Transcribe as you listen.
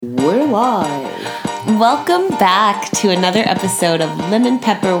We're live. Welcome back to another episode of Lemon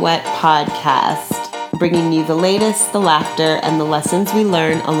Pepper Wet Podcast, bringing you the latest, the laughter, and the lessons we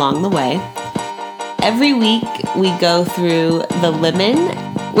learn along the way. Every week, we go through the lemon,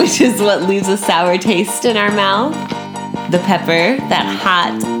 which is what leaves a sour taste in our mouth, the pepper, that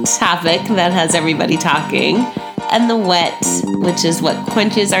hot topic that has everybody talking, and the wet, which is what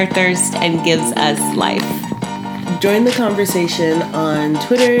quenches our thirst and gives us life. Join the conversation on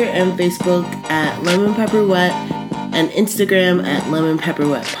Twitter and Facebook at Lemon Pepper Wet and Instagram at Lemon Pepper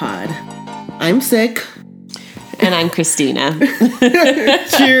Wet Pod. I'm sick. And I'm Christina.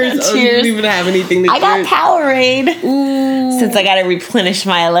 Cheers. Cheers. Oh, you don't even have anything to I got cheers. Powerade. Ooh. Since I got to replenish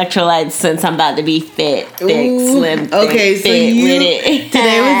my electrolytes since I'm about to be fit, thick, Ooh. slim, thick, Okay, so fit with it.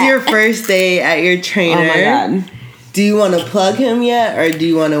 today was your first day at your trainer. Oh my God. Do you want to plug him yet, or do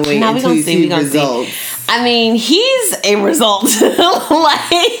you want to wait Now until you see results? I mean, he's a result.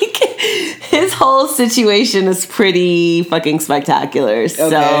 Like, his whole situation is pretty fucking spectacular.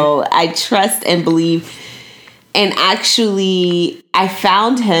 So I trust and believe. And actually, I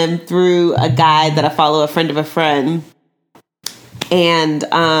found him through a guy that I follow, a friend of a friend. And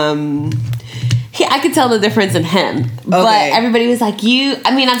I could tell the difference in him. But everybody was like,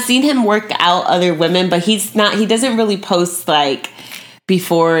 I've seen him work out other women, but he doesn't really post like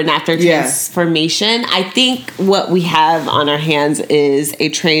before and after transformation. I think what we have on our hands is a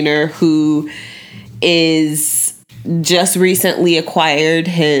trainer who is just recently acquired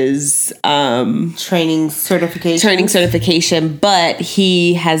his training certification, but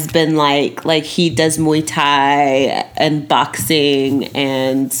he has been like he does Muay Thai and boxing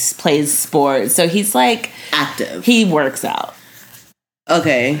and plays sports, so he's like active. He works out.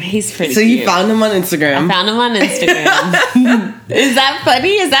 Okay, he's pretty. So cute. you found him on Instagram. I found him on Instagram. Is that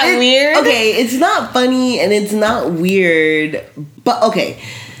funny? Is that weird? Okay, it's not funny and it's not weird, but okay.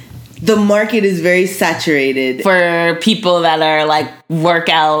 The market is very saturated for people that are like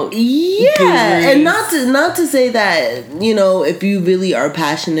workout gurus. And not to say that, if you really are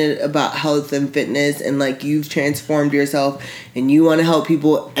passionate about health and fitness and like you've transformed yourself and you want to help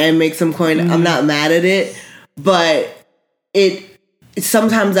people and make some coin, I'm not mad at it, but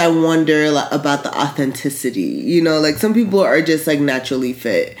sometimes I wonder about the authenticity. Like some people are just like naturally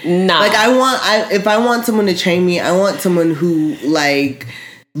fit. Nah. Like if I want someone to train me, I want someone who like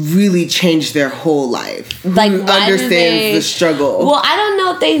really changed their whole life. Like, who understands the struggle. Well, I don't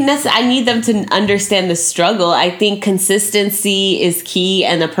know if they necessarily. I need them to understand the struggle. I think consistency is key,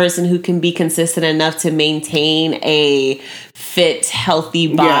 and a person who can be consistent enough to maintain a fit,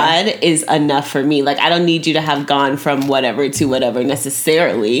 healthy bod is enough for me. Like, I don't need you to have gone from whatever to whatever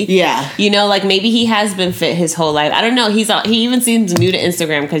necessarily. Yeah. Like maybe he has been fit his whole life. I don't know. He even seems new to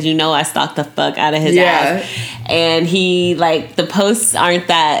Instagram because I stalk the fuck out of his ass. And he the posts aren't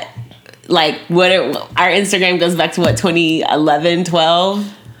that our Instagram goes back to 2011,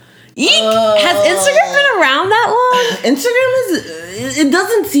 12. Has Instagram been around that long? Instagram it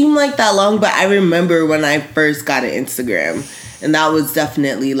doesn't seem like that long, but I remember when I first got an Instagram, and that was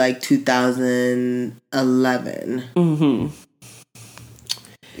definitely 2011. Mm-hmm.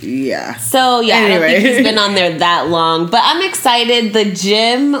 Yeah. So, anyway. I don't think he's been on there that long. But I'm excited. The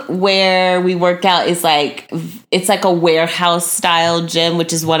gym where we work out is it's like a warehouse style gym,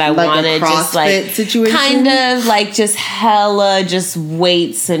 which is what I wanted. A CrossFit situation? Kind of just hella just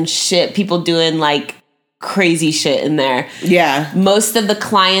weights and shit. People doing crazy shit in there. Yeah. Most of the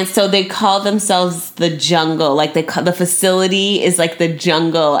clients, so they call themselves the jungle. The facility is the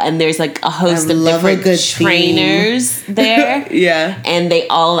jungle, and there's a host of different trainers there. Yeah. And they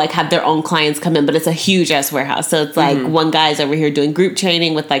all have their own clients come in, but it's a huge ass warehouse. So it's one guy's over here doing group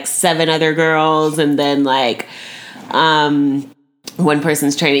training with 7 other girls, and then one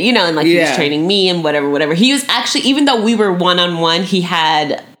person's training, and he was training me and whatever. He was actually, even though we were one-on-one, he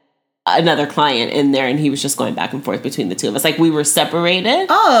had another client in there, and he was just going back and forth between the two of us. We were separated.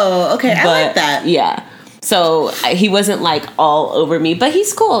 Oh, okay. I like that. Yeah. So he wasn't all over me, but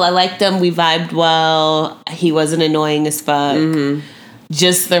he's cool. I liked him. We vibed well. He wasn't annoying as fuck. Mm-hmm.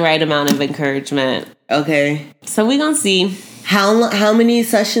 Just the right amount of encouragement. Okay. So we gonna see. How many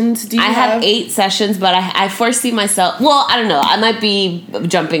sessions do you have? I have 8 sessions, but I foresee myself... Well, I don't know. I might be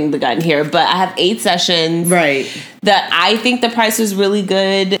jumping the gun here, but I have 8 sessions. Right. That I think the price was really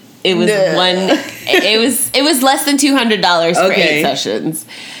good. It was it was less than $200 for 8 sessions.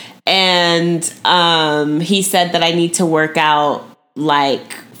 And he said that I need to work out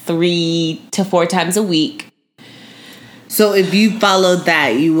 3 to 4 times a week. So if you followed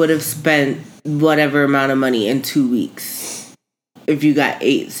that, you would have spent whatever amount of money in 2 weeks. if you got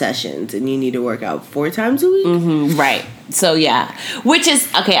 8 sessions and you need to work out 4 times a week? Mm-hmm, right. So, yeah. Which is,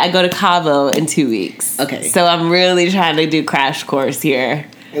 okay, I go to Cabo in 2 weeks. Okay. So I'm really trying to do crash course here.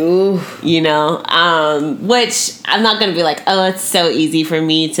 Ooh. You know? Which I'm not going to be like, oh, it's so easy for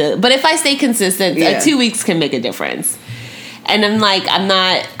me to... But if I stay consistent, 2 weeks can make a difference. And I'm like, I'm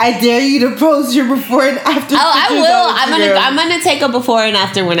not... I dare you to post your before and after. Oh, I will. I'm gonna take a before and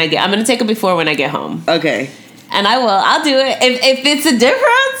after when I get... I'm going to take a before when I get home. Okay. And I will. I'll do it. If it's a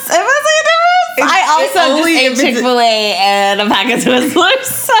difference, I also just ate Chick-fil-A and a pack of Twizzlers,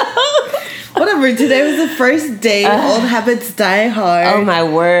 so... Whatever. Today was the first day. Old habits die hard. Oh, my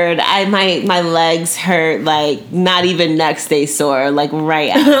word. My legs hurt, like, not even next day sore, like, right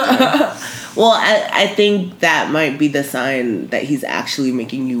after. Well, I think that might be the sign that he's actually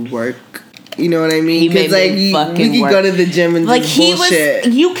making you work. You know what I mean? Because like you can go to the gym and like do bullshit.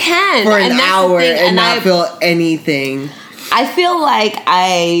 You can for an hour and not feel anything. I feel like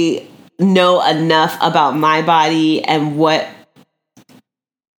I know enough about my body and what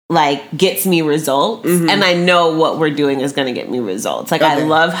like gets me results, and I know what we're doing is going to get me results. Like I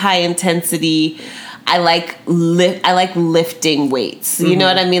love high intensity. I like lifting weights. You know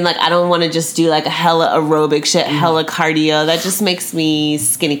what I mean? Like I don't want to just do like a hella aerobic shit, hella cardio. That just makes me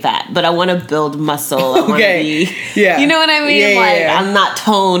skinny fat. But I want to build muscle. I want to be, you know what I mean? I'm not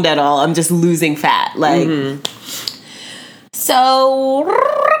toned at all. I'm just losing fat. Like, so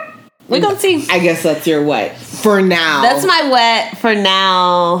we're gonna see. I guess that's your wet for now. That's my wet for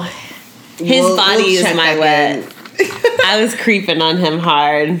now. His body is my wet. I was creeping on him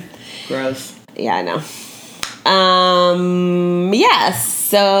hard. Gross. Yeah, I know. Yeah,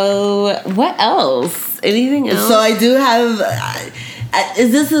 so what else? Anything else? So I do have...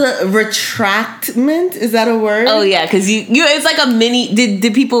 is this a retractment? Is that a word? Oh, yeah, because you it's like a mini...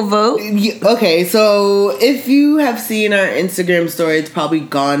 Did people vote? Okay, so if you have seen our Instagram story, it's probably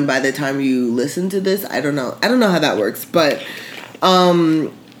gone by the time you listen to this. I don't know how that works, but...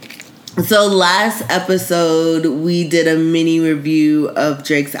 So last episode, we did a mini review of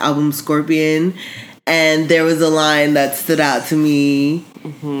Drake's album Scorpion, and there was a line that stood out to me.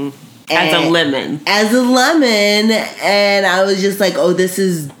 As a lemon. And I was just like, oh, this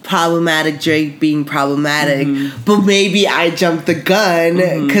is problematic, Drake being problematic. But maybe I jumped the gun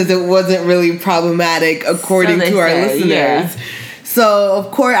because it wasn't really problematic according to our listeners. Yeah. So,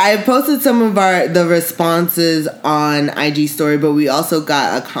 of course, I posted some of the responses on IG story, but we also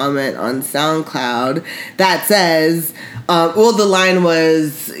got a comment on SoundCloud that says, the line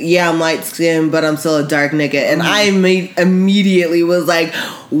was, yeah, I'm light-skinned, but I'm still a dark nigga. And I immediately was like,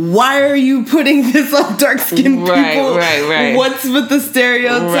 why are you putting this on dark-skinned people? Right. What's with the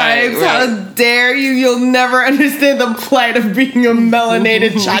stereotypes? Right. How dare you? You'll never understand the plight of being a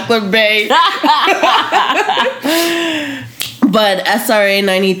melanated chocolate bae. But SRA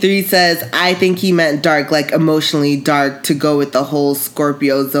 93 says, I think he meant dark, like emotionally dark, to go with the whole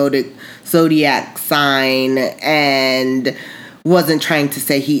Scorpio zodiac sign, and wasn't trying to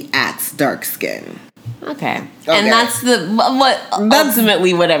say he acts dark skin. Okay. And that's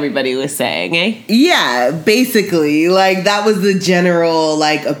ultimately what everybody was saying, eh? Yeah, basically. Like, that was the general,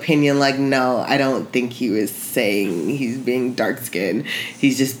 like, opinion. Like, no, I don't think he was saying he's being dark skinned.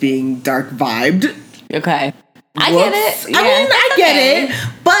 He's just being dark vibed. Okay. I get it. Yeah, I get it.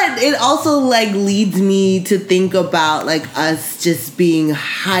 But it also, like, leads me to think about, like, us just being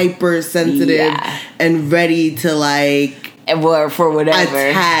hypersensitive and ready to, like... Or for whatever.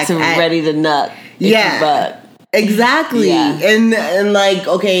 Attack. Ready to nut. Yeah. Exactly. Yeah. And, like,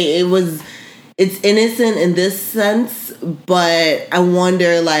 okay, it's innocent in this sense, but I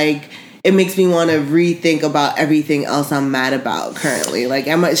wonder, like... It makes me want to rethink about everything else I'm mad about currently. Like,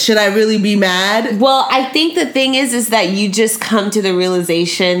 should I really be mad? Well, I think the thing is that you just come to the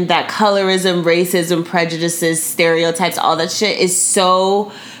realization that colorism, racism, prejudices, stereotypes, all that shit is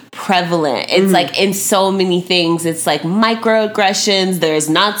so prevalent. It's like in so many things. It's like microaggressions. There's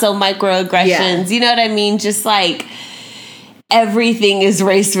not so microaggressions. Yeah. You know what I mean? Just like... everything is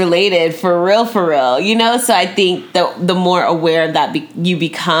race related for real, you know? So I think the more aware that you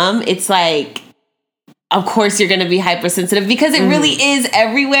become, it's like, of course you're going to be hypersensitive because it really is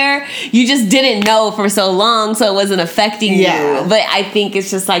everywhere. You just didn't know for so long, so it wasn't affecting you. But I think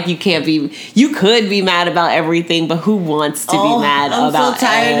it's just like you could be mad about everything, but who wants to be mad about everything? I'm so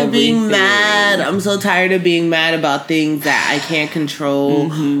tired of being mad. I'm so tired of being mad about things that I can't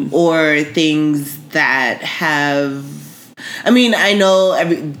control or things that have... I mean, I know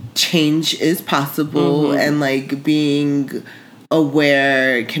change is possible and, like, being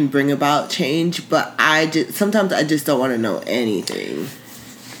aware can bring about change, but sometimes I just don't want to know anything.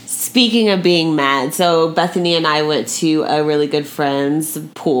 speaking of being mad, so Bethany and I went to a really good friend's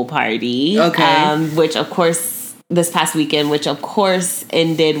pool party. Okay. Which, of course, this past weekend, which, of course,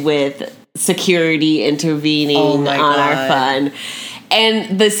 ended with security intervening on our fun.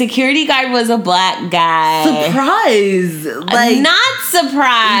 And the security guard was a black guy. Surprise! Like, not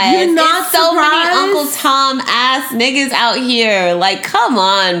surprised. You're not It's so surprised? many Uncle Tom ass niggas out here. Like, come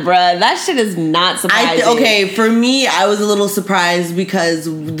on, bruh. That shit is not surprising. Okay, for me, I was a little surprised because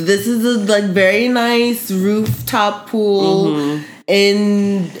this is a like very nice rooftop pool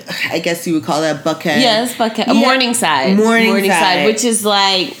in, I guess you would call that Buckhead. Yes, Buckhead. Yeah. Morningside, which is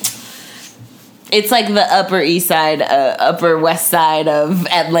like... It's like the Upper East Side, Upper West Side of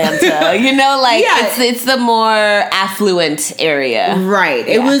Atlanta. You know, like it's the more affluent area. Right.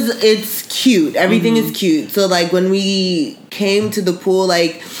 Yeah. It's cute. Everything is cute. So like when we came to the pool,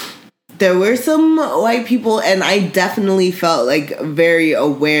 like there were some white people, and I definitely felt like very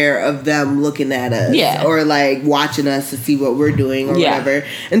aware of them looking at us, or like watching us to see what we're doing or whatever.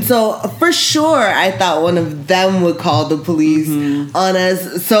 And so for sure, I thought one of them would call the police on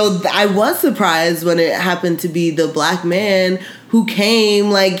us. So I was surprised when it happened to be the black man who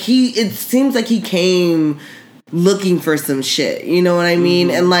came. Like it seems like he came looking for some shit, you know what I mean?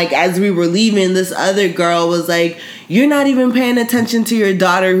 And like as we were leaving, this other girl was like, you're not even paying attention to your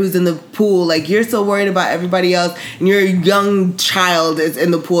daughter who's in the pool. Like, you're so worried about everybody else, and your young child is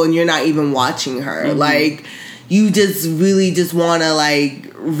in the pool and you're not even watching her. Like, you just really just want to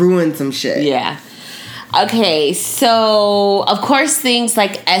like ruin some shit. Yeah. Okay, so of course things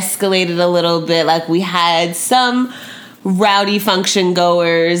like escalated a little bit. Like we had some rowdy function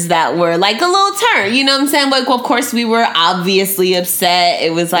goers that were like a little turn, you know what I'm saying? Like, of course we were obviously upset.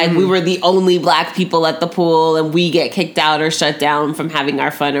 It was like we were the only black people at the pool and we get kicked out or shut down from having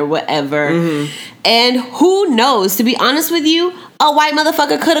our fun or whatever. And who knows, to be honest with you, a white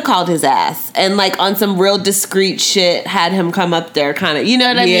motherfucker could have called his ass and like on some real discreet shit had him come up there kind of, you know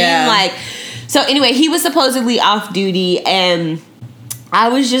what I mean? Like, so anyway, he was supposedly off duty and I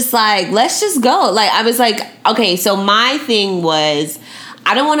was just like, let's just go. Like, I was like, okay, so my thing was,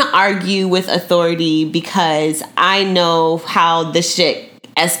 I don't want to argue with authority because I know how the shit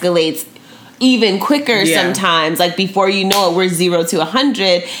escalates even quicker sometimes. Like, before you know it, we're 0 to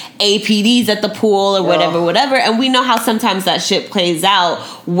 100, APDs at the pool or whatever. And we know how sometimes that shit plays out,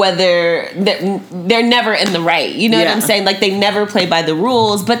 whether they're never in the right. You know what I'm saying? Like, they never play by the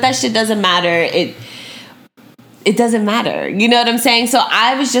rules, but that shit doesn't matter. It doesn't matter. You know what I'm saying? So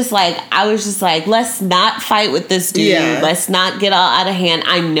I was just like, let's not fight with this dude. Let's not get all out of hand.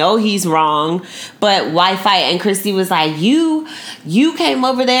 I know he's wrong, but why fight? And Christy was like, you came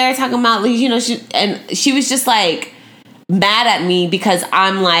over there talking about, you know, she was just like mad at me because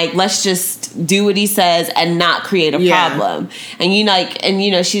I'm like, let's just do what he says and not create a problem.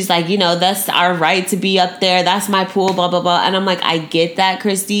 And she's like, you know, that's our right to be up there. That's my pool, blah, blah, blah. And I'm like, I get that,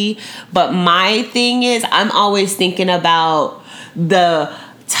 Christy. But my thing is, I'm always thinking about the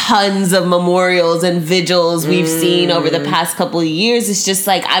tons of memorials and vigils we've seen over the past couple of years. It's just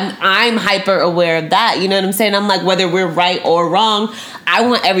like, I'm hyper aware of that. You know what I'm saying? I'm like, whether we're right or wrong, I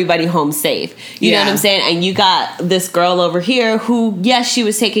want everybody home safe. You know what I'm saying? And you got this girl over here who, yes, she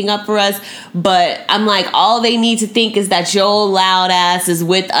was taking up for us, but I'm like, all they need to think is that your loud ass is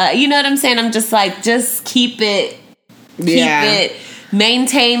with us. You know what I'm saying? I'm just like, just keep it,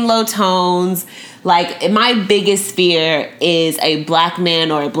 maintain low tones. Like, my biggest fear is a black man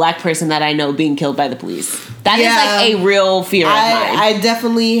or a black person that I know being killed by the police. That is like a real fear of mine. I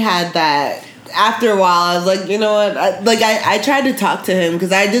definitely had that. After a while, I was like, you know what? I tried to talk to him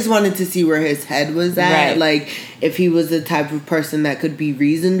because I just wanted to see where his head was at. Right. Like, if he was the type of person that could be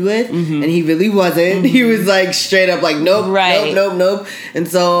reasoned with. And he really wasn't. He was like straight up like, nope, nope. And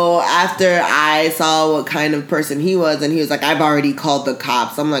so after I saw what kind of person he was, and he was like, I've already called the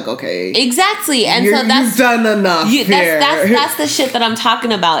cops. I'm like, okay. Exactly. And so you've done enough here. That's the shit that I'm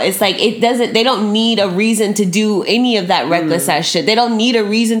talking about. It's like, they don't need a reason to do any of that reckless ass shit. They don't need a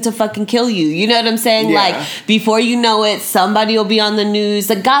reason to fucking kill you. You know what I'm saying? Like, before you know it, somebody will be on the news.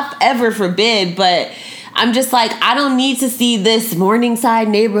 Like, God ever forbid, but I'm just like, I don't need to see this Morningside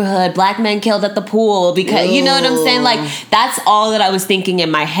neighborhood, black man killed at the pool, because you know what I'm saying? Like, that's all that I was thinking in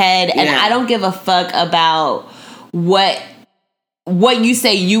my head. And I don't give a fuck about what what you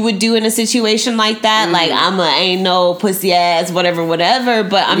say you would do in a situation like that. Like, ain't no pussy ass, whatever.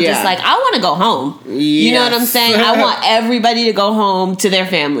 But I'm just like, I want to go home. Yes. You know what I'm saying? I want everybody to go home to their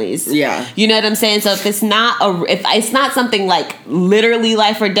families. Yeah. You know what I'm saying? So if it's not something like literally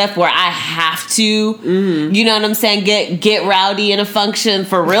life or death where I have to, you know what I'm saying? Get rowdy in a function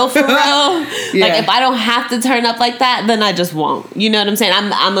for real. Like, if I don't have to turn up like that, then I just won't. You know what I'm saying?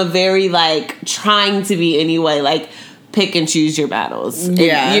 I'm a very, like, trying to be anyway, like, pick and choose your battles.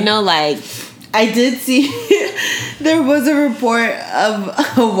 Yeah. You know, like, I did see there was a report of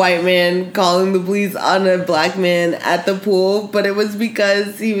a white man calling the police on a black man at the pool, but it was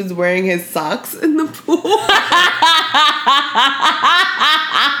because he was wearing his socks in the pool.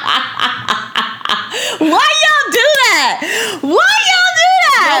 Why y'all do that?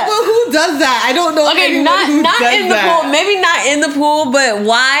 No, but who does that? I don't know. Okay, not in the pool. Maybe not in the pool, but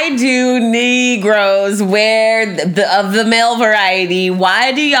why do Negroes wear of the male variety?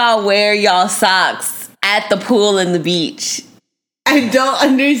 Why do y'all wear y'all socks at the pool and the beach? I don't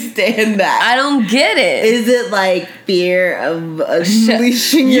understand that. I don't get it. Is it like fear of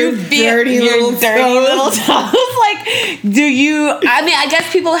unleashing your dirty little toes? Like, do you... I mean, I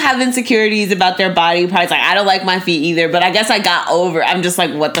guess people have insecurities about their body parts. Like, I don't like my feet either, but I guess I got over... I'm just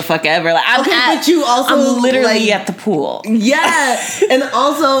like, what the fuck ever. Like, but you also... I'm literally like, at the pool. Yeah. And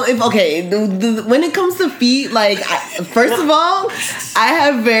also, when it comes to feet, like, first of all, I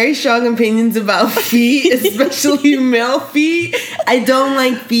have very strong opinions about feet, especially male feet. I don't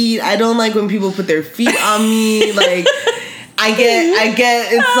like feet. I don't like when people put their feet on me. Like, I get.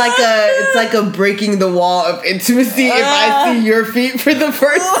 It's like a breaking the wall of intimacy if I see your feet for the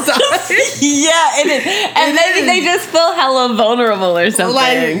first time. Yeah, it is. And maybe they just feel hella vulnerable or something.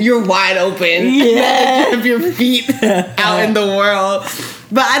 Like you're wide open. Yeah, you have your feet out in the world.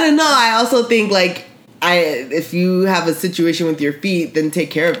 But I don't know. I also think like if you have a situation with your feet, then take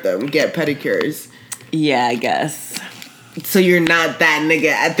care of them. Get pedicures. Yeah, I guess. So you're not that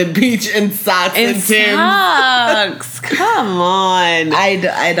nigga at the beach in socks and Timbs. Socks. Come on.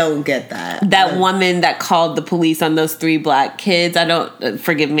 I don't get that. That woman that called the police on those 3 black kids.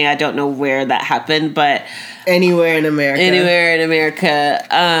 Forgive me, I don't know where that happened, but anywhere in America.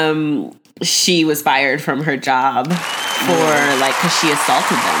 She was fired from her job for because she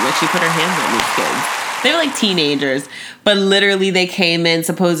assaulted them. Like, she put her hands on these kids. They were like teenagers, but literally they came in,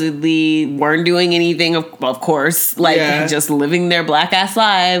 supposedly weren't doing anything, of course, just living their black ass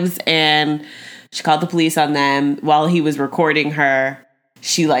lives. And she called the police on them while he was recording her.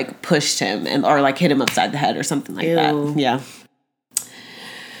 She like pushed him or hit him upside the head or something like that. Yeah.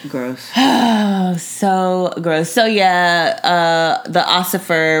 Gross. So gross. So yeah, the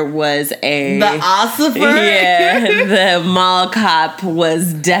ossifer was the ossifer? Yeah, the mall cop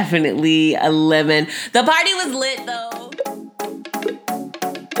was definitely a lemon. The party was lit though.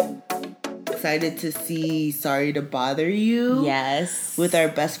 Excited to see Sorry to Bother You. Yes. With our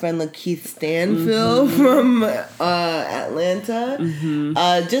best friend Lakeith Stanfield from Atlanta.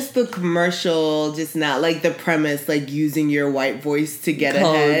 Just the commercial, just not like the premise, like using your white voice to get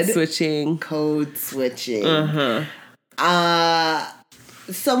ahead. Code switching.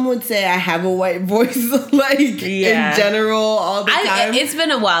 Some would say I have a white voice, in general, all the time. It's been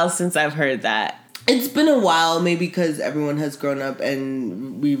a while since I've heard that. It's been a while, maybe because everyone has grown up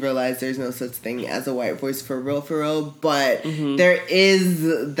and we realize there's no such thing as a white voice for real. But there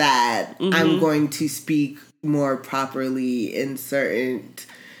is that I'm going to speak more properly in certain...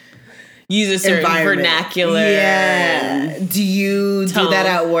 Use a certain vernacular. Yeah. Do you do that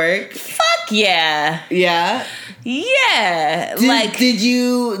at work? Fuck yeah. Yeah? Yeah. Do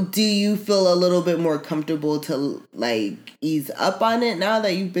you feel a little bit more comfortable to ease up on it now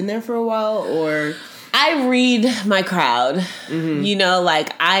that you've been there for a while, or? I read my crowd. You know,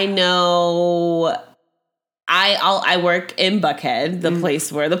 I know I work in Buckhead, the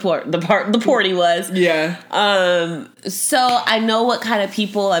place where the party was. Yeah. So I know what kind of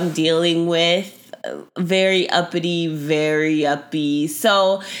people I'm dealing with. Very uppity, very uppy.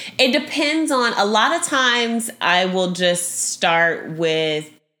 So it depends on, a lot of times I will just start with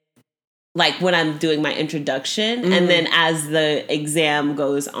when I'm doing my introduction, and then as the exam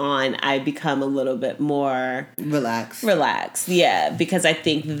goes on, I become a little bit more relaxed. Yeah, because I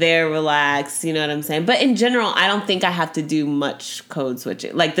think they're relaxed, you know what I'm saying? But in general, I don't think I have to do much code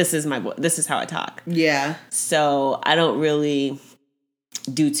switching. This is how I talk. Yeah. So I don't really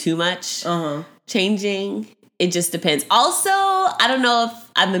do too much changing. It just depends. Also, I don't know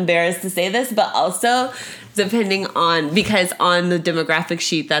if I'm embarrassed to say this, but also depending on, because on the demographic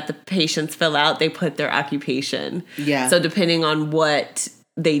sheet that the patients fill out, they put their occupation. Yeah. So depending on what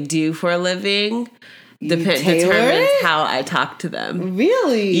they do for a living, determines how I talk to them.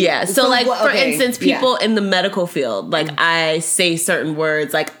 Really? Yeah. So like, for instance, people in the medical field, like I say certain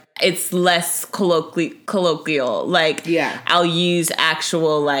words, like it's less colloquial. Like, I'll use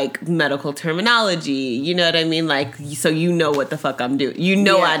actual like medical terminology. You know what I mean? Like, so you know what the fuck I'm doing. You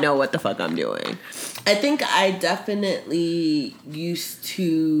know, I know what the fuck I'm doing. I think I definitely used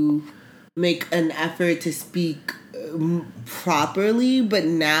to make an effort to speak properly, but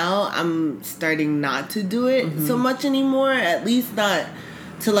now I'm starting not to do it so much anymore, at least not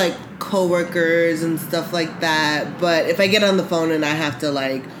to like coworkers and stuff like that. But if I get on the phone and I have to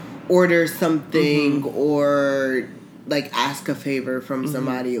like order something or like ask a favor from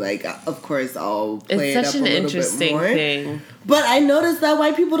somebody, like of course I'll play it up a little bit more. Thing. But I noticed that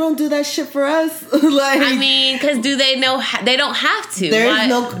white people don't do that shit for us. Like, I mean, because do they know they don't have to?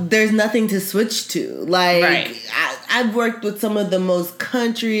 There's nothing to switch to. Like, I've worked with some of the most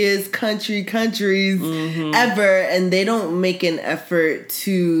countries ever, and they don't make an effort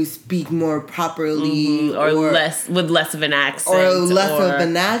to speak more properly or less with less of an accent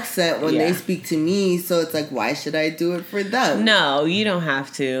when they speak to me. So it's like, why should I do it for them? No, you don't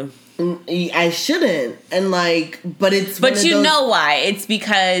have to. I shouldn't. And like, but you know why? It's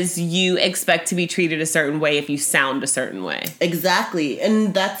because you expect to be treated a certain way if you sound a certain way. Exactly.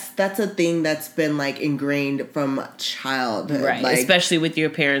 And that's a thing that's been like ingrained from childhood. Right. Like, especially with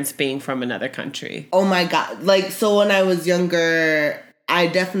your parents being from another country. Oh my God. Like, so when I was younger, I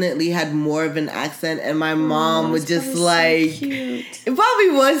definitely had more of an accent, and my mom would just like, so cute. It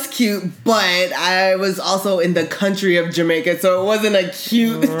probably was cute, but I was also in the country of Jamaica, so it wasn't a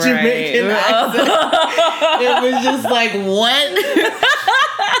cute Jamaican accent. It was just like, what?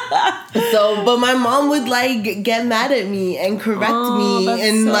 So, but my mom would like get mad at me and correct me,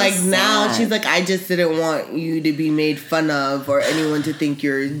 and so like sad. Now she's like, I just didn't want you to be made fun of or anyone to think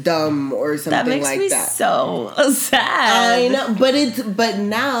you're dumb or something like that. That makes me so sad. I know, but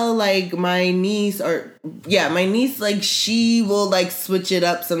now like my niece, like she will like switch it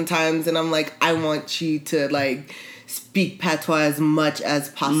up sometimes, and I'm like, I want you to like speak patois as much as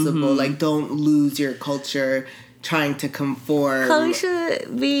possible. Like, don't lose your culture trying to conform. Chloe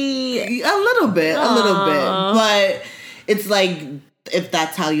should be a little bit, but it's like, if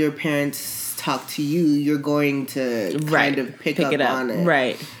that's how your parents talk to you, you're going to kind of pick up on it.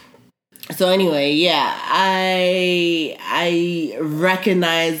 Right. So anyway, I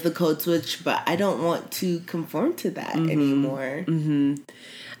recognize the code switch, but I don't want to conform to that anymore.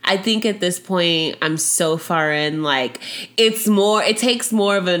 I think at this point, I'm so far in, like, it takes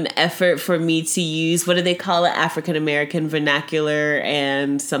more of an effort for me to use, what do they call it? African American vernacular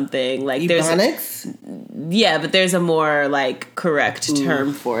and something. Like, Ebonics? Yeah, but there's a more, like, correct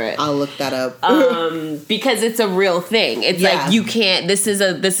term for it. I'll look that up. Because it's a real thing. It's like, you can't, this is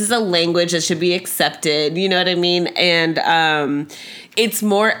a language that should be accepted, you know what I mean? And it's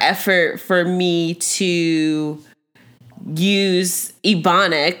more effort for me to use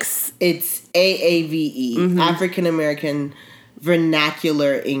Ebonics. It's AAVE, African American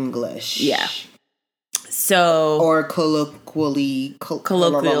Vernacular English. Yeah. So, or colloquial Ebonics.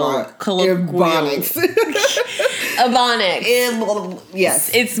 Ebonics. Yes.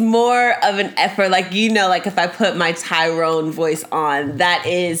 It's more of an effort. Like, you know, like if I put my Tyrone voice on, that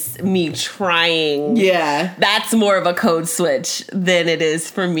is me trying. Yeah. That's more of a code switch than it is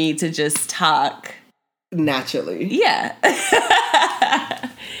for me to just talk naturally. Yeah.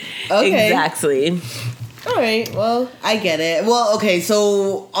 Okay. Exactly. All right. Well, I get it. Well, okay.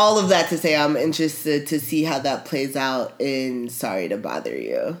 So all of that to say, I'm interested to see how that plays out in Sorry to Bother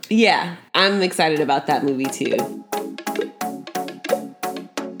You. Yeah. I'm excited about that movie too.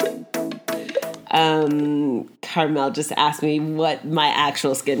 Carmel just asked me what my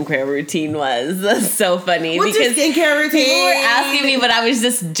actual skincare routine was. That's so funny. What's your skincare routine? People were asking me, but I was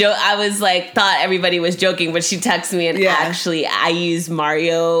just I was like, thought everybody was joking, but she texted me, and actually I use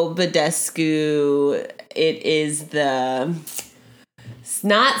Mario Badescu. It is the... It's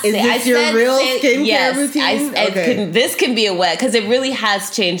not... Is this your real skincare routine? This can be a wet, because it really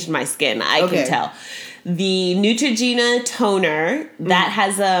has changed my skin. I can tell. The Neutrogena toner that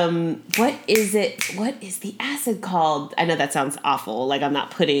has what is the acid called? I know that sounds awful. Like, I'm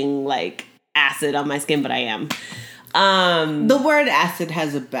not putting like acid on my skin, but I am. The word acid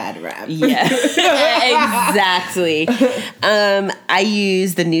has a bad rap. Yeah. Exactly. I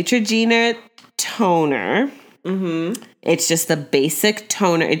use the Neutrogena toner. It's just the basic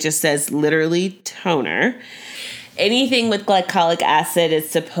toner. It just says literally toner. Anything with glycolic acid is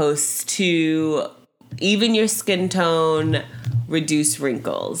supposed to even your skin tone, reduce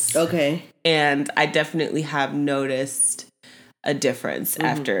wrinkles. Okay. And I definitely have noticed a difference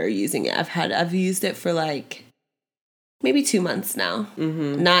after using it. I've used it for like maybe 2 months now.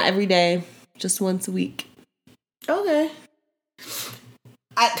 Not every day, just once a week. Okay.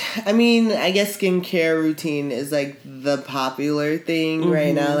 I mean, I guess skincare routine is like the popular thing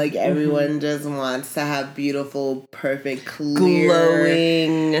right now. Like everyone just wants to have beautiful, perfect, clear,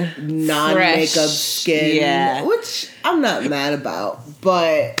 glowing, non-makeup skin, which I'm not mad about.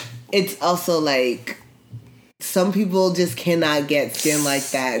 But it's also like some people just cannot get skin like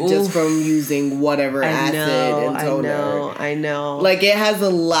that just from using whatever acid and toner. I know. Like it has a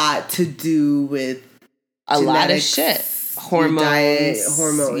lot to do with a lot of shit. Hormones,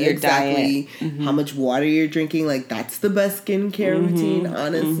 your diet, how much water you're drinking. Like that's the best skincare routine,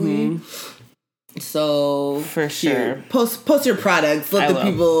 honestly. So for sure, post your products. Let the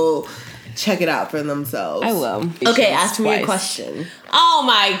people check it out for themselves. I will. Okay, ask me a question. Oh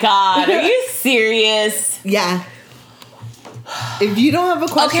my god, are you serious? Yeah. If you don't have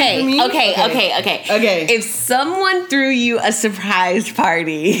a question for me, okay. If someone threw you a surprise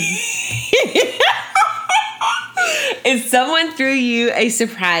party. If someone threw you a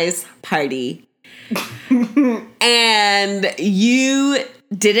surprise party and you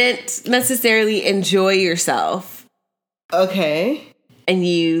didn't necessarily enjoy yourself. Okay. And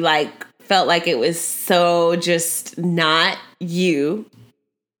you like felt like it was so just not you.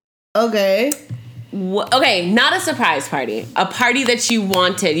 Okay. Okay, not a surprise party. A party that you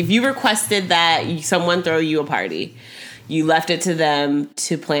wanted. If you requested that someone throw you a party, you left it to them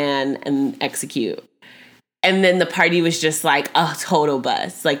to plan and execute. And then the party was just like a total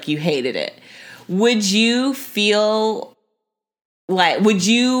bust. Like you hated it. Would you feel like, would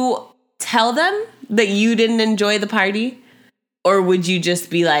you tell them that you didn't enjoy the party? Or would you just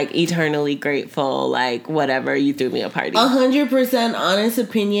be like eternally grateful, like whatever, you threw me a party? 100% honest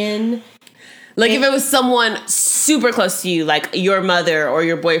opinion. Like if it was someone super close to you, like your mother or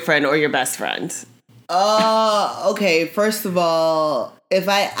your boyfriend or your best friend. Okay. First of all, if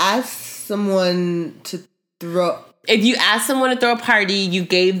I asked someone to if you asked someone to throw a party, you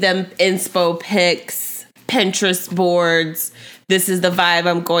gave them inspo pics, Pinterest boards. This is the vibe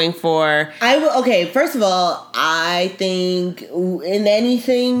I'm going for. Okay, first of all, I think in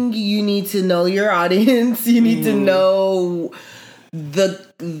anything you need to know your audience. You need to know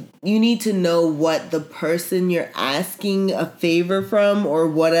you need to know what the person you're asking a favor from or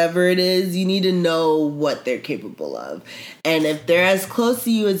whatever it is. You need to know what they're capable of. And if they're as close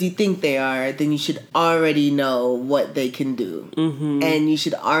to you as you think they are, then you should already know what they can do. And you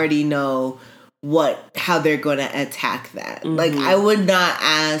should already know how they're going to attack that. Like I would not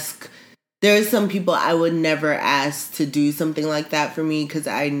ask. There are some people I would never ask to do something like that for me because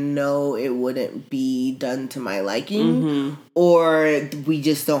I know it wouldn't be done to my liking or we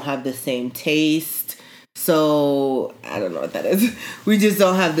just don't have the same taste. So I don't know what that is. We just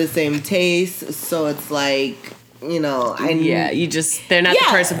don't have the same taste. So it's like, you know, they're not the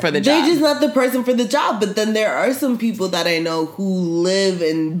person for the job. They're just not the person for the job. But then there are some people that I know who live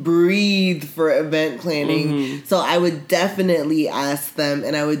and breathe for event planning. So I would definitely ask them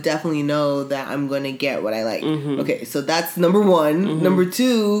and I would definitely know that I'm going to get what I like. Okay, so that's number one. Number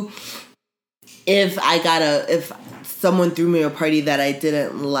two, if someone threw me a party that I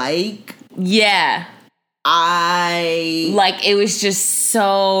didn't like. Yeah. Like it was just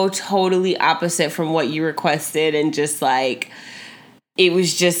so totally opposite from what you requested and just like it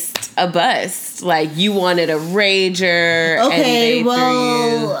was just a bust. Like you wanted a rager. Okay, and they threw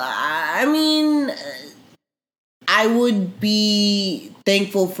you. I mean, I would be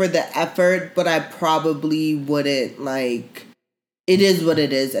thankful for the effort, but I probably wouldn't like. It is what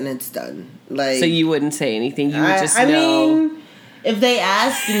it is, and it's done. Like so, you wouldn't say anything. You would just know. Mean, if they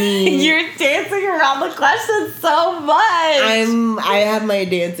asked me... You're dancing around the question so much. I have my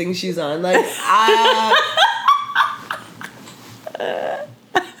dancing shoes on. Like,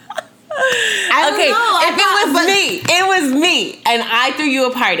 it was me, and I threw you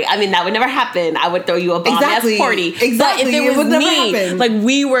a party. I mean, that would never happen. I would throw you a bomb-ass party. Exactly. But if it was me, like,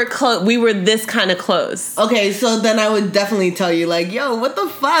 we were close. We were this kind of close. Okay, so then I would definitely tell you, like, yo, what the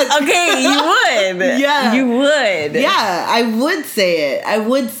fuck? Okay, you would. Yeah. You would. Yeah, I would say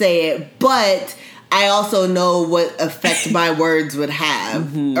it. But I also know what effect my words would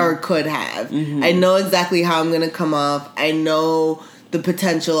have or could have. I know exactly how I'm going to come off. I know the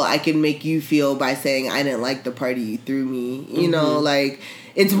potential I can make you feel by saying I didn't like the party you threw me. You know, like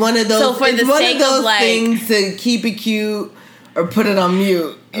it's one of those. So for the sake of like, things to keep it cute or put it on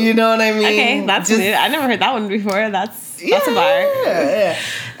mute. You know what I mean? Okay, that's new. I never heard that one before. That's a bar. Yeah.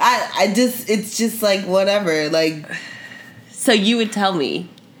 It's just like whatever. Like, so you would tell me.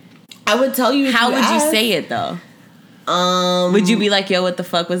 I would tell you. How would you say it though? Would you be like, yo, what the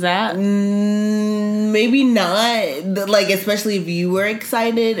fuck was that? Maybe not. Like, especially if you were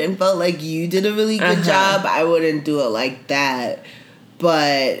excited and felt like you did a really good job, I wouldn't do it like that.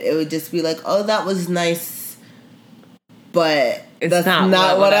 But it would just be like, oh, that was nice. But that's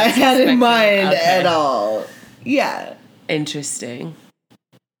not what I had in mind at all. Yeah. Interesting.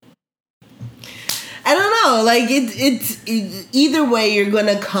 I don't know. Like, it's either way, you're going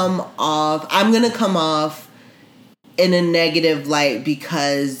to come off. I'm going to come off in a negative light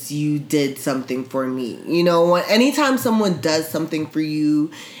because you did something for me. You know, anytime someone does something for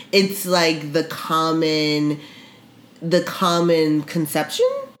you, it's like the common conception?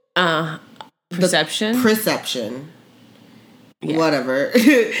 Perception. Yeah. Whatever.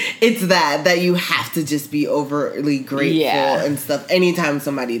 It's that you have to just be overly grateful and stuff anytime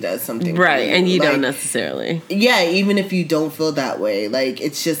somebody does something right, for you. And you don't necessarily. Yeah, even if you don't feel that way. Like,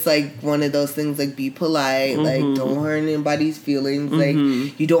 it's just like one of those things, like, be polite, like, don't hurt anybody's feelings. Like,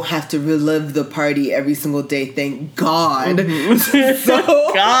 you don't have to relive the party every single day, thank God.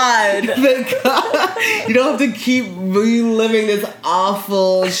 So God. Thank God. You don't have to keep reliving this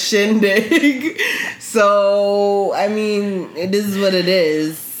awful shindig. So, I mean, it is what it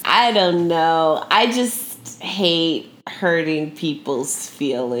is. I don't know. I just hate hurting people's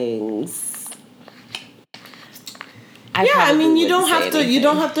feelings. I mean, you don't have to. You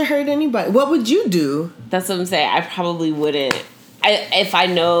don't have to hurt anybody. What would you do? That's what I'm saying. I probably wouldn't. If I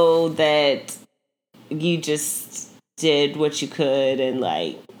know that you just did what you could and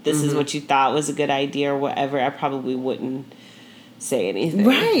like this is what you thought was a good idea or whatever, I probably wouldn't say anything.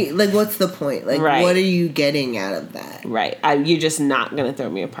 Right. Like, what's the point? Like, what are you getting out of that? Right. You're just not going to throw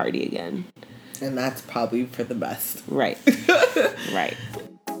me a party again. And that's probably for the best. Right. Right.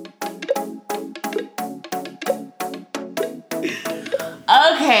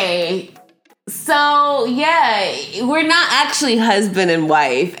 Okay. So, yeah, we're not actually husband and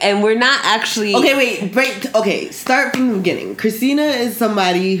wife, and we're not actually... Okay, wait. Okay, start from the beginning. Christina is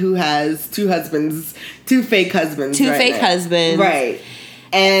somebody who has two fake husbands. Two fake husbands. Right.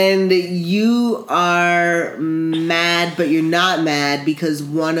 And you are mad, but you're not mad because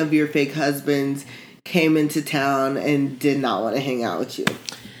one of your fake husbands came into town and did not want to hang out with you.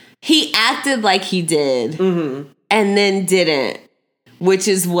 He acted like he did, and then didn't. Which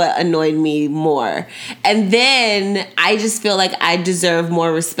is what annoyed me more. And then I just feel like I deserve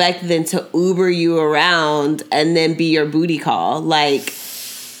more respect than to Uber you around and then be your booty call. Like,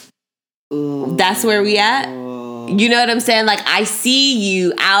 that's where we at? You know what I'm saying? Like, I see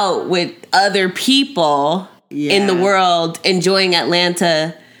you out with other people in the world enjoying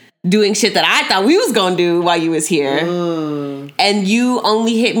Atlanta, doing shit that I thought we was gonna do while you was here. And you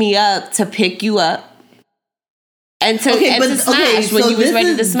only hit me up to pick you up. And to smash when you was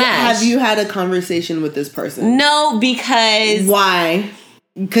ready to smash. Have you had a conversation with this person? No, because... Why?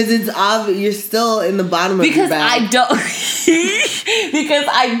 Because it's obvious you're still in the bottom of your bag. Because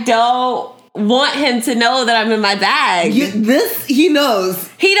I don't want him to know that I'm in my bag. He knows.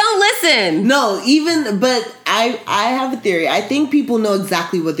 He don't listen. No, but I have a theory. I think people know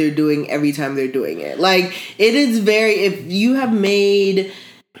exactly what they're doing every time they're doing it. Like, it is if you have made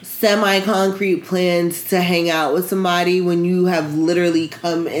semi-concrete plans to hang out with somebody when you have literally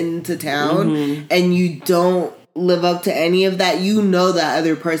come into town and you don't live up to any of that, you know that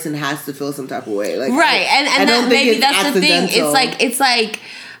other person has to feel some type of way. Like, right. And that, maybe that's the thing. It's like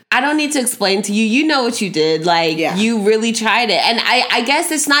I don't need to explain to you. You know what you did. Like, you really tried it. And I guess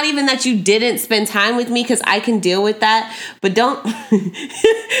it's not even that you didn't spend time with me because I can deal with that. But don't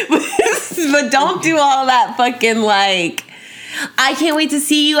do all that fucking like, I can't wait to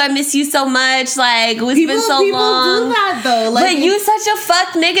see you. I miss you so much. Like, it's been so long. People do that, though. Like, but you such a fuck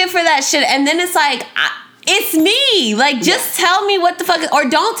nigga for that shit. And then it's like, it's me. Like, just tell me what the fuck, or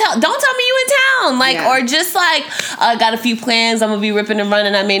don't tell me you in town. Like, or just like, I got a few plans. I'm gonna be ripping and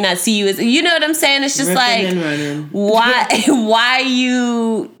running. I may not see you. You know what I'm saying? It's just ripping like, why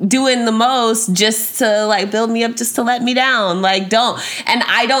you doing the most just to like build me up, just to let me down? Like, don't. And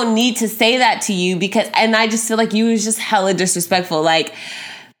I don't need to say that to you and I just feel like you was just hella disrespectful. Like,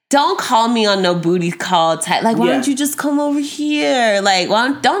 don't call me on no booty call type. Like, why don't you just come over here? Like,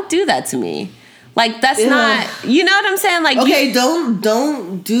 don't do that to me. Like, that's not, you know what I'm saying? Like, okay, don't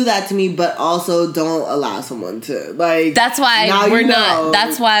do that to me, but also don't allow someone to, like, that's why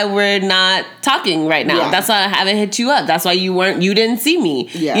we're not talking right now. That's why I haven't hit you up. That's why you didn't see me.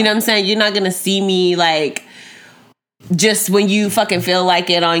 You know what I'm saying? You're not gonna see me like just when you fucking feel like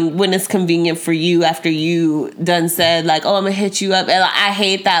it when it's convenient for you after you done said like, oh, I'm gonna hit you up. And I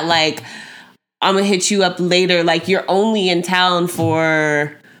hate that, like, I'm gonna hit you up later. Like, you're only in town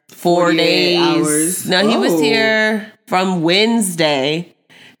for 4 days. Hours. No, he was here. from Wednesday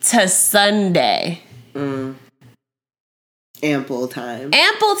to Sunday. Ample time.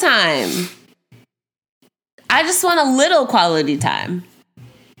 Ample time. I just want a little quality time.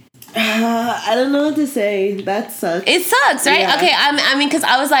 I don't know what to say. That sucks. It sucks, right? Yeah. Okay, I mean, because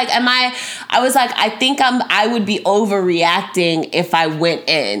I was like, I think I would be overreacting if I went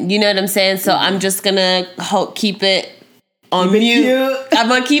in. You know what I'm saying? So I'm just gonna keep it on mute. I'm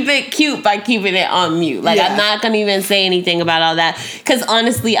gonna keep it cute by keeping it on mute. Like, I'm not gonna even say anything about all that. Because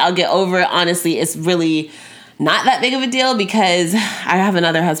honestly, I'll get over it. Honestly, it's really not that big of a deal because I have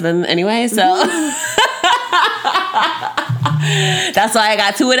another husband anyway, so... That's why I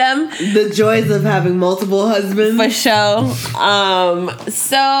got two of them. The joys of having multiple husbands. For sure.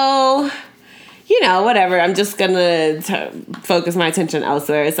 So, you know, whatever. I'm just gonna focus my attention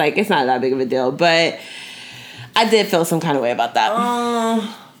elsewhere. It's like, it's not that big of a deal. But I did feel some kind of way about that.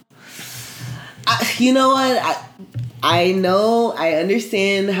 You know what? I know, I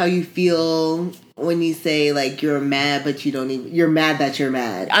understand how you feel when you say, like, you're mad, but you're mad that you're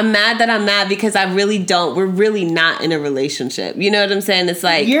mad. I'm mad that I'm mad because I really don't. We're really not in a relationship. You know what I'm saying? It's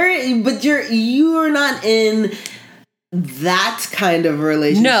like... You're not in that kind of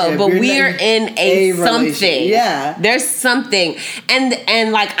relationship. No, but we're in a something. Yeah. There's something.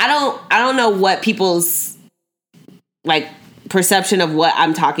 And like, I don't know what people's, like, perception of what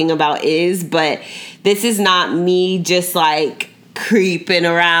I'm talking about is, but this is not me just, like, creeping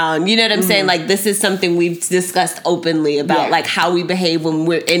around. You know what I'm saying? Like, this is something we've discussed openly about, like, how we behave when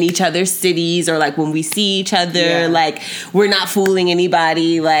we're in each other's cities or, like, when we see each other. Like, we're not fooling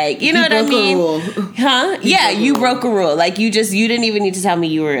anybody. Like, you know what I mean? Huh? You broke a rule. Like, you didn't even need to tell me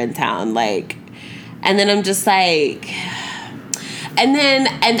you were in town. Like, and then I'm just like... And then,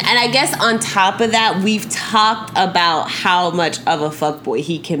 and I guess on top of that, we've talked about how much of a fuckboy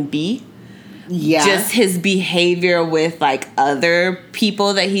he can be. Yeah. Just his behavior with, like, other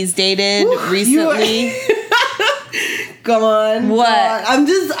people that he's dated recently. Come on. What? I'm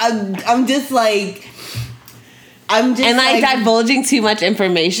just like... And like divulging too much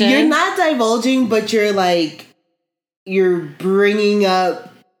information. You're not divulging, but you're like... You're bringing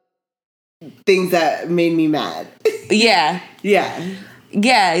up things that made me mad. Yeah. Yeah.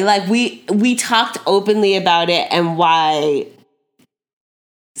 Yeah, like, we talked openly about it and why...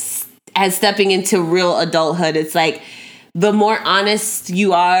 As stepping into real adulthood, it's like the more honest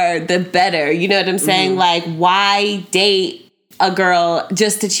you are, the better. You know what I'm saying? Like, why date a girl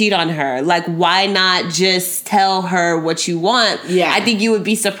just to cheat on her? Like, why not just tell her what you want? Yeah. I think you would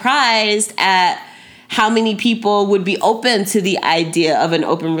be surprised at how many people would be open to the idea of an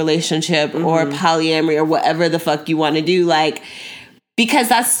open relationship or polyamory or whatever the fuck you want to do. Like, because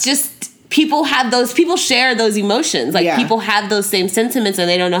that's just... People share those emotions. Like, people have those same sentiments and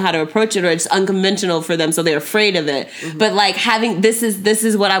they don't know how to approach it, or it's unconventional for them, so they're afraid of it. But, like, this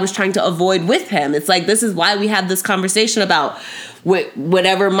is what I was trying to avoid with him. It's like, this is why we have this conversation about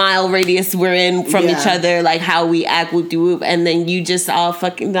whatever mile radius we're in from each other, like, how we act, whoop-de-whoop, and then you just all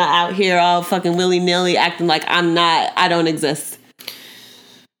fucking out here all fucking willy-nilly acting like I don't exist.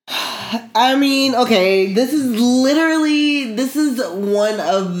 I mean, okay, this is one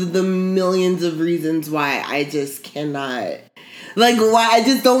of the millions of reasons why I just cannot, like, why I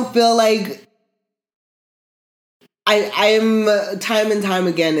just don't feel like I am, time and time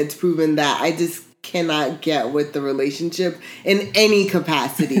again, it's proven that I just cannot get with the relationship in any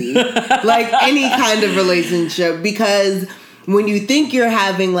capacity, like, any kind of relationship, because when you think you're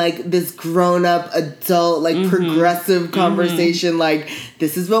having, like, this grown-up, adult, like, progressive conversation, like,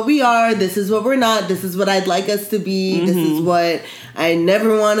 this is what we are, this is what we're not, this is what I'd like us to be, this is what I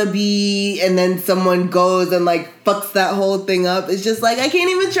never want to be, and then someone goes and, like, fucks that whole thing up, it's just like, I can't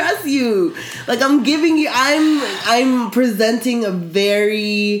even trust you. Like, I'm presenting a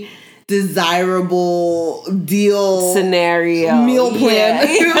very desirable deal scenario meal plan.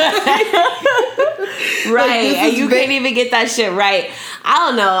 Yeah. Right, and you can't even get that shit right. I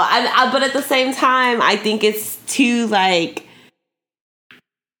don't know. But at the same time, I think it's too, like,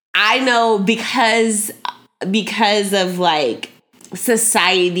 I know because of, like,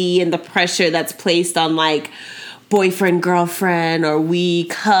 society and the pressure that's placed on, like, boyfriend, girlfriend, or we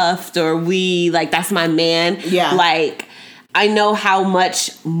cuffed, or we, like, that's my man. Yeah. Like, I know how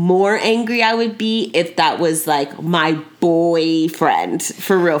much more angry I would be if that was, like, my boyfriend.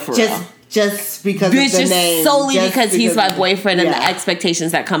 For real. Just because of the name. Solely because he's my boyfriend and the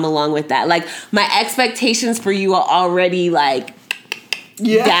expectations that come along with that. Like, my expectations for you are already, like,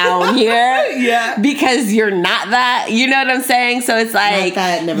 down here. Because you're not that. You know what I'm saying? So it's like,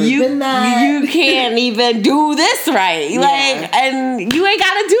 been that. You can't even do this right. Like, and you ain't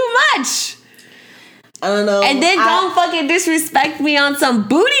got to do much. I don't know. And then don't fucking disrespect me on some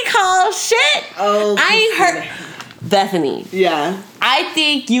booty call shit. Oh, I ain't heard. Bethany. Yeah. I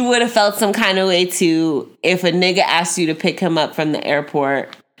think you would have felt some kind of way too if a nigga asked you to pick him up from the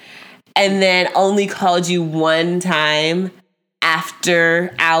airport and then only called you one time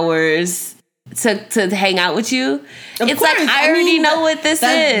after hours to hang out with you. It's like, I already know what this is.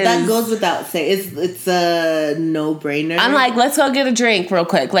 That goes without saying. It's a no-brainer. I'm like, let's go get a drink real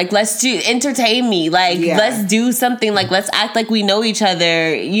quick. Like, let's entertain me. Like, let's do something. Like, let's act like we know each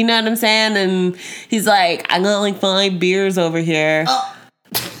other. You know what I'm saying? And he's like, I got like 5 beers over here. Oh.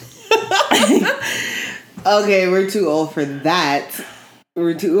 Okay, we're too old for that.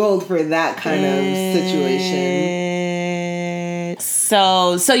 We're too old for that kind of situation.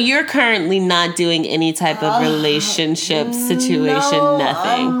 So you're currently not doing any type of relationship situation, no,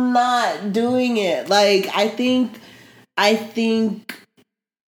 nothing. I'm not doing it. Like, I think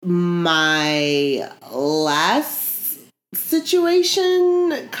my last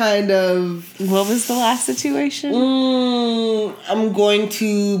situation kind of... What was the last situation? I'm going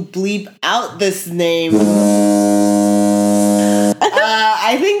to bleep out this name.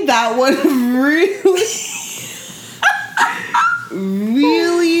 I think that one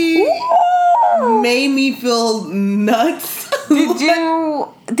really made me feel nuts. Did we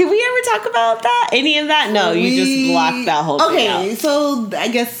ever talk about that? Any of that? No, you just blocked that whole thing out. Okay, so I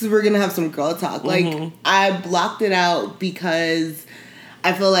guess we're gonna have some girl talk. Like, I blocked it out because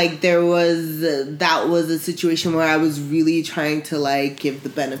I feel like that was a situation where I was really trying to like give the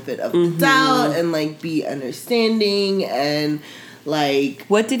benefit of the doubt and like be understanding and like...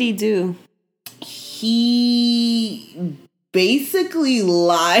 What did he do? He basically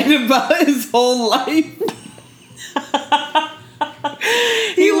lied about his whole life.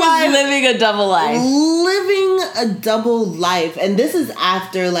 He was living a double life. Living a double life. And this is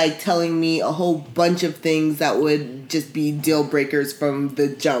after like telling me a whole bunch of things that would just be deal breakers from the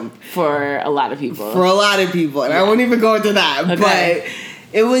jump. For a lot of people. And I won't even go into that. Okay. But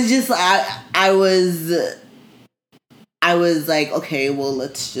it was just, I was like, okay, well,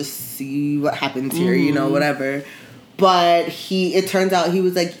 let's just see what happens here, you know, whatever. But it turns out he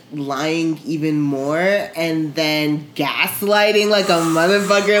was like lying even more and then gaslighting like a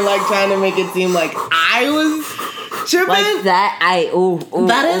motherfucker, like trying to make it seem like I was tripping. Like that,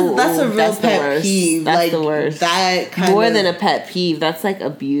 that's a real pet peeve. That's like, the worst. That kind more of, than a pet peeve. That's like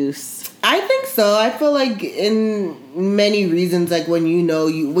abuse. I think so. I feel like in many reasons, like when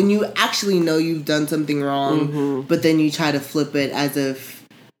you actually know you've done something wrong, but then you try to flip it as if,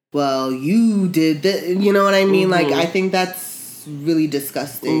 well, you did that. You know what I mean? Like, I think that's really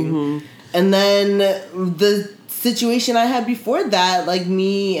disgusting. And then the situation I had before that, like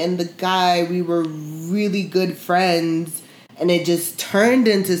me and the guy, we were really good friends. And it just turned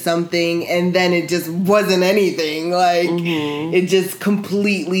into something, and then it just wasn't anything. Like, it just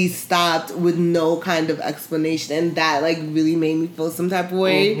completely stopped with no kind of explanation. And that, like, really made me feel some type of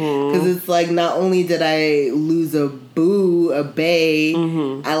way. Because it's like, not only did I lose a bae,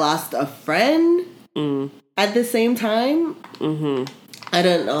 I lost a friend at the same time. I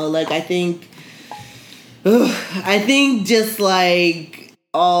don't know. Like, I think just, like,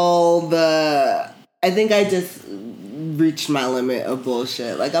 I think I just reached my limit of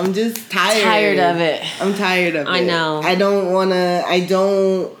bullshit. Like, I'm just tired of it. I'm tired of it. I know. I don't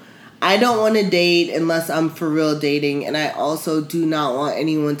want to date unless I'm for real dating, and I also do not want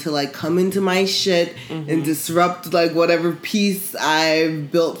anyone to like come into my shit and disrupt like whatever peace I've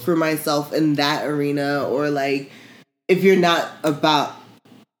built for myself in that arena, or like if you're not about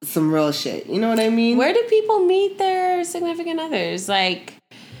some real shit. You know what I mean? Where do people meet their significant others? Like,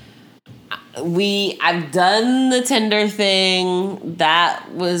 I've done the Tinder thing.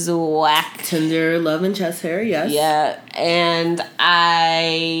 That was whack. Tinder, love and chest hair, yes. Yeah, and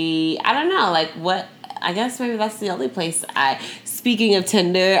I don't know, like what, I guess maybe that's the only place speaking of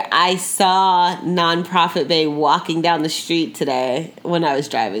Tinder, I saw Nonprofit Bae walking down the street today when I was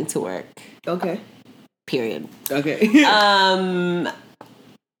driving to work. Okay. Period. Okay.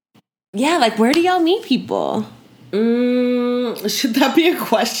 Yeah, like where do y'all meet people? Should that be a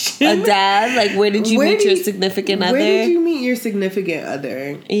question? A dad? Like, where did you meet your significant other? Where did you meet your significant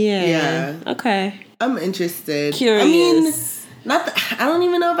other? Yeah. Okay. I'm interested. Curious. I mean, I don't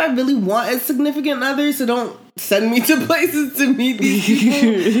even know if I really want a significant other, so don't send me to places to meet these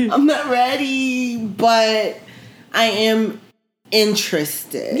people. I'm not ready, but I am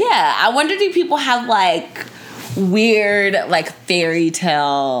interested. Yeah. I wonder, do people have, like, weird, like, fairy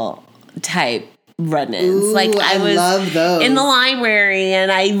tale type run-ins? Ooh, like I was love those. In the library and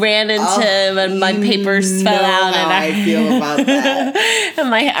I ran into him and my papers fell out and I feel about that.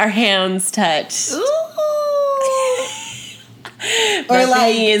 and our hands touched. Ooh, Or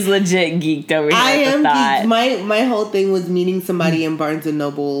like he is legit geeked over here. I am geeked. My whole thing was meeting somebody in Barnes and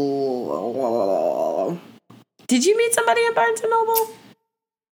Noble. Did you meet somebody in Barnes and Noble?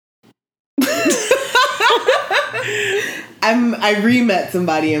 I re-met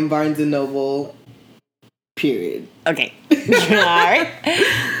somebody in Barnes and Noble. Period. Okay. All right.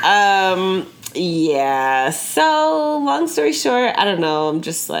 Yeah. So long story short, I don't know. I'm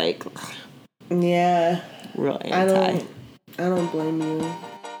just like, yeah, real anti. I don't blame you.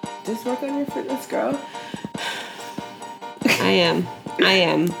 Just work on your fitness, girl. I am.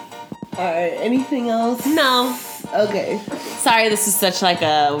 Alright, anything else? No. Okay. Sorry, this is such like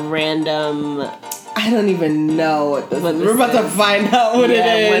a random... I don't even know what this is. We're about to find out what it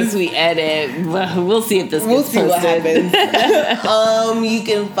is. Once we edit, we'll see if this gets posted. What happens. You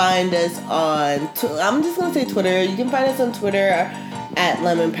can find us on... I'm just going to say Twitter. You can find us on Twitter at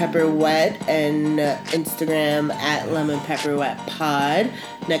Lemon Pepper Wet and Instagram at Lemon Pepper Wet Pod.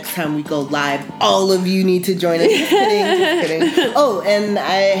 Next time we go live, all of you need to join us. Just kidding. Oh, and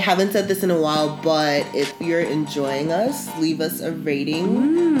I haven't said this in a while, but if you're enjoying us, leave us a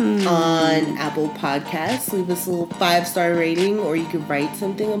rating on Apple Podcasts. Leave us a little 5-star rating, or you could write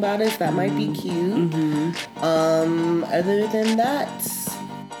something about us. That might be cute. Other than that,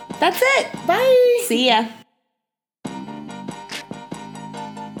 that's it. Bye. See ya.